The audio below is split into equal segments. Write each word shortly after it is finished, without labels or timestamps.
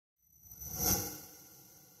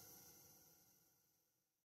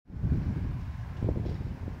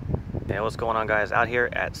Hey, what's going on, guys? Out here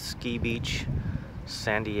at Ski Beach,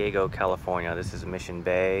 San Diego, California. This is Mission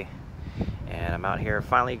Bay, and I'm out here.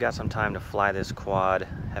 Finally got some time to fly this quad.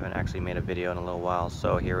 Haven't actually made a video in a little while,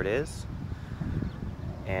 so here it is.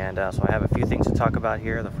 And so I have a few things to talk about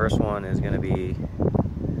here. The first one is going to be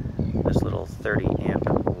this little 30 amp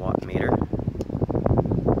watt meter.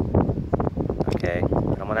 Okay,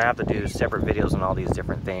 I'm going to have to do separate videos on all these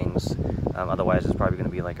different things. Otherwise it's probably going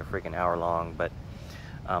to be like a freaking hour long. But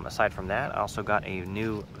aside from that, I also got a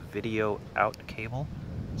new video out cable.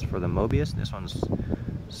 It's for the Mobius. This one's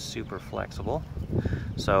super flexible.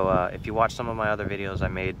 So if you watch some of my other videos, I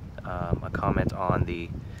made a comment on the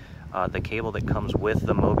cable that comes with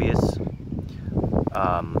the Mobius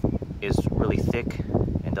is really thick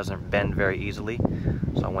and doesn't bend very easily.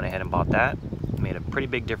 So I went ahead and bought that. Made a pretty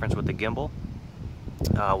big difference with the gimbal.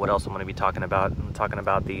 What else I'm going to be talking about? I'm talking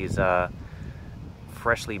about these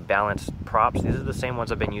freshly balanced props. These are the same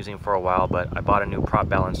ones I've been using for a while, but I bought a new prop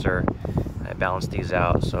balancer. I balanced these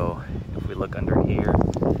out. So if we look under here, I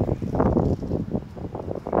don't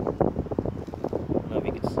know if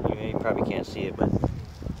you can see, you probably can't see it, but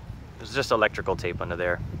there's just electrical tape under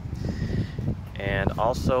there. And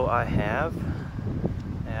also I have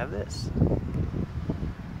this.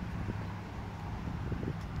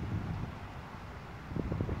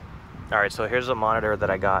 Alright, so here's a monitor that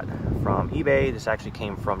I got from eBay. This actually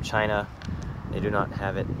came from China. They do not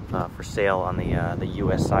have it for sale on the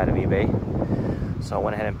US side of eBay. So I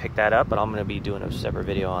went ahead and picked that up, but I'm going to be doing a separate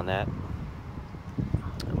video on that.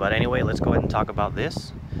 But anyway, let's go ahead and talk about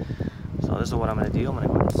this. So this is what I'm going to do. I'm going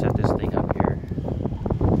to go ahead and set this thing up here.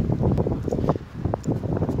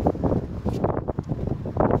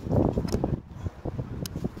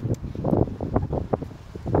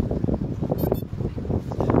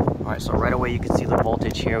 Alright, so right away you can see the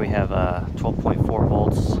voltage here. We have 12.4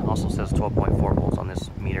 volts. Also says 12.4 volts on this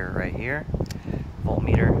meter right here.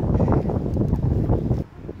 Voltmeter.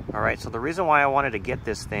 Alright, so the reason why I wanted to get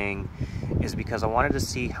this thing is because I wanted to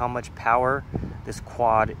see how much power this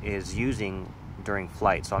quad is using during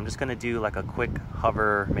flight. So I'm just going to do like a quick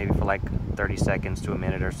hover, maybe for like 30 seconds to a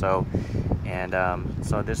minute or so. And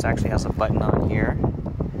so this actually has a button on here.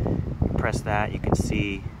 You press that, you can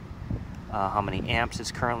see how many amps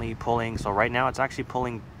it's currently pulling. So right now it's actually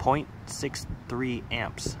pulling 0.63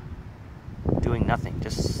 amps, doing nothing,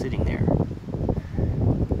 just sitting there. All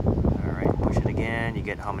right, push it again. You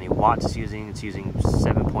get how many watts it's using. It's using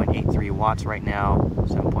 7.83 watts right now,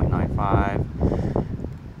 7.95.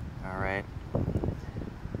 All right,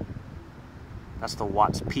 that's the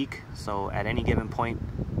watts peak. So at any given point,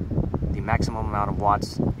 the maximum amount of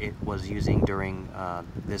watts it was using during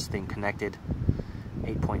this thing connected,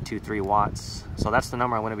 8.23 watts. So that's the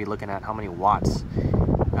number I'm going to be looking at, how many watts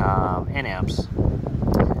and amps.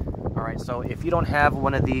 Alright, so if you don't have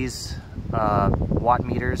one of these watt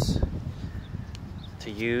meters to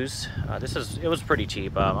use, it was pretty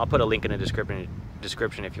cheap. I'll put a link in the description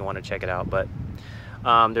if you want to check it out. But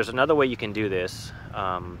there's another way you can do this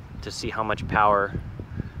to see how much power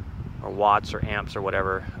or watts or amps or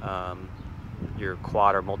whatever your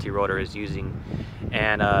quad or multi-rotor is using,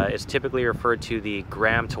 and it's typically referred to the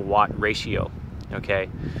gram to watt ratio. Okay,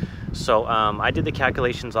 so I did the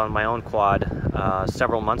calculations on my own quad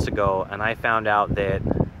several months ago, and I found out that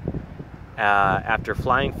after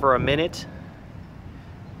flying for a minute,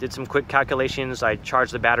 did some quick calculations, I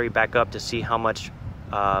charged the battery back up to see how much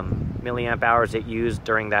milliamp hours it used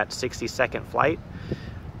during that 60-second flight,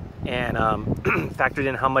 and factored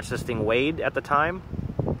in how much this thing weighed at the time.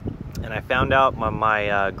 And I found out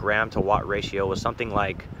my gram to watt ratio was something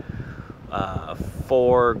like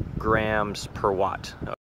 4 grams per watt.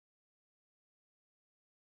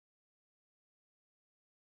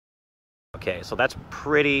 Okay, so that's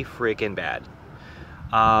pretty freaking bad.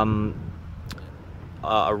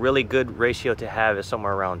 A really good ratio to have is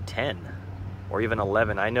somewhere around 10 or even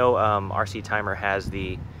 11. I know RC Timer has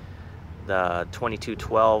the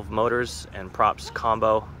 2212 motors and props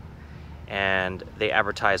combo, and they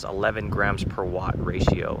advertise 11 grams per watt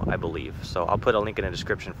ratio, I believe. So I'll put a link in the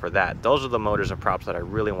description for that. Those are the motors and props that I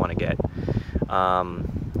really want to get.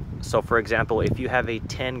 So for example, if you have a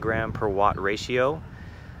 10 gram per watt ratio,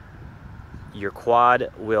 your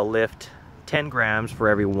quad will lift 10 grams for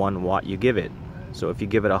every 1 watt you give it. So if you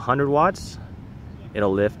give it 100 watts,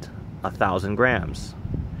 it'll lift 1,000 grams.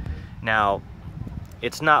 Now,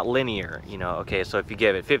 it's not linear, you know. Okay, so if you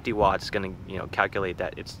give it 50 watts, it's going to, you know, calculate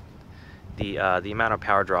that. It's the amount of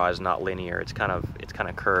power draw is not linear. It's kind of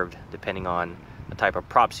curved depending on the type of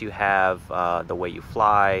props you have, the way you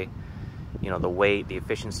fly, you know, the weight, the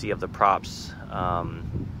efficiency of the props.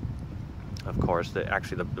 of course.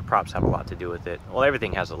 Actually, the props have a lot to do with it. Well,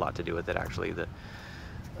 everything has a lot to do with it, actually. But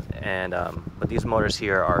these motors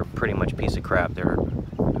here are pretty much a piece of crap. They're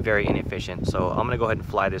very inefficient. So I'm gonna go ahead and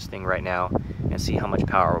fly this thing right now and see how much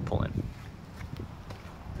power we're pulling.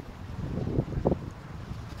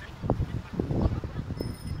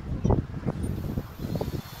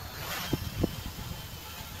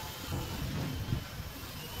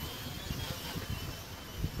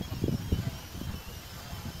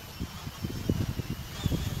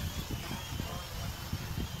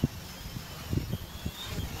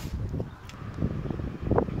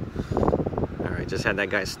 Just had that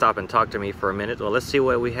guy stop and talk to me for a minute. Well, let's see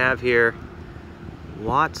what we have here.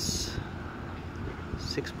 Watts,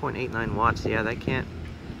 6.89 watts. Yeah,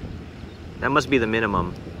 that must be the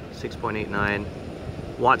minimum. 6.89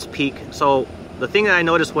 watts peak. So the thing that I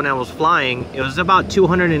noticed when I was flying, it was about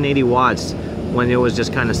 280 watts when it was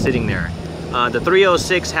just kind of sitting there. The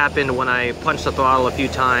 306 happened when I punched the throttle a few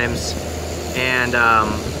times. And are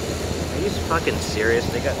you fucking serious?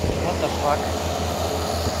 They got, what the fuck?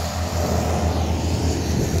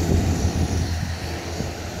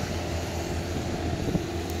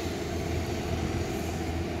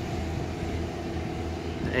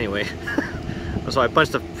 Anyway, so I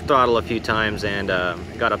punched the throttle a few times and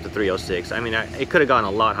got up to 306. I mean, it could have gone a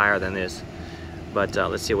lot higher than this, but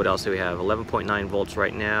let's see what else do we have. 11.9 volts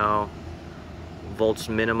right now. Volts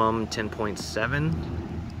minimum 10.7.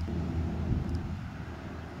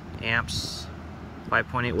 Amps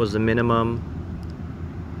 5.8 was the minimum,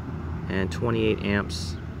 and 28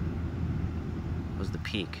 amps was the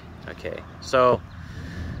peak. Okay, so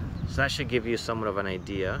that should give you somewhat of an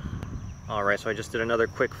idea. Alright, so I just did another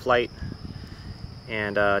quick flight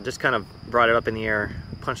and just kind of brought it up in the air,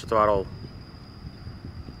 punched the throttle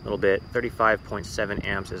a little bit. 35.7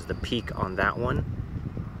 amps is the peak on that one.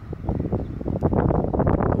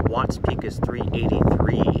 The watts peak is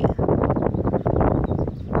 383.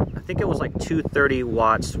 I think it was like 230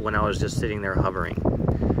 watts when I was just sitting there hovering.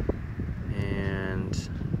 And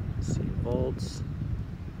let's see, volts,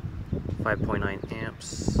 5.9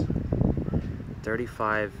 amps.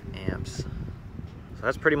 35 amps. So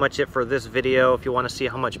that's pretty much it for this video. If you want to see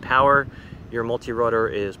how much power your multi-rotor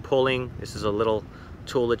is pulling, this is a little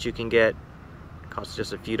tool that you can get. It costs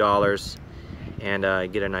just a few dollars, and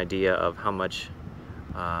get an idea of how much,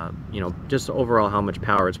 you know, just overall how much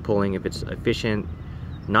power it's pulling, if it's efficient,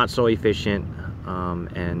 not so efficient,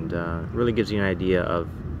 and really gives you an idea of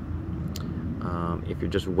if you're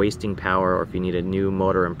just wasting power, or if you need a new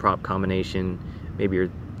motor and prop combination. Maybe your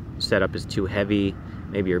setup is too heavy,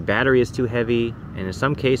 maybe your battery is too heavy, and in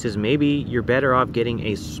some cases maybe you're better off getting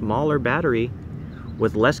a smaller battery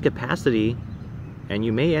with less capacity, and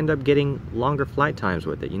you may end up getting longer flight times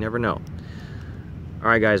with it. You never know.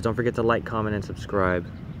 Alright guys, don't forget to like, comment, and subscribe.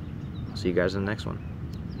 See you guys in the next one.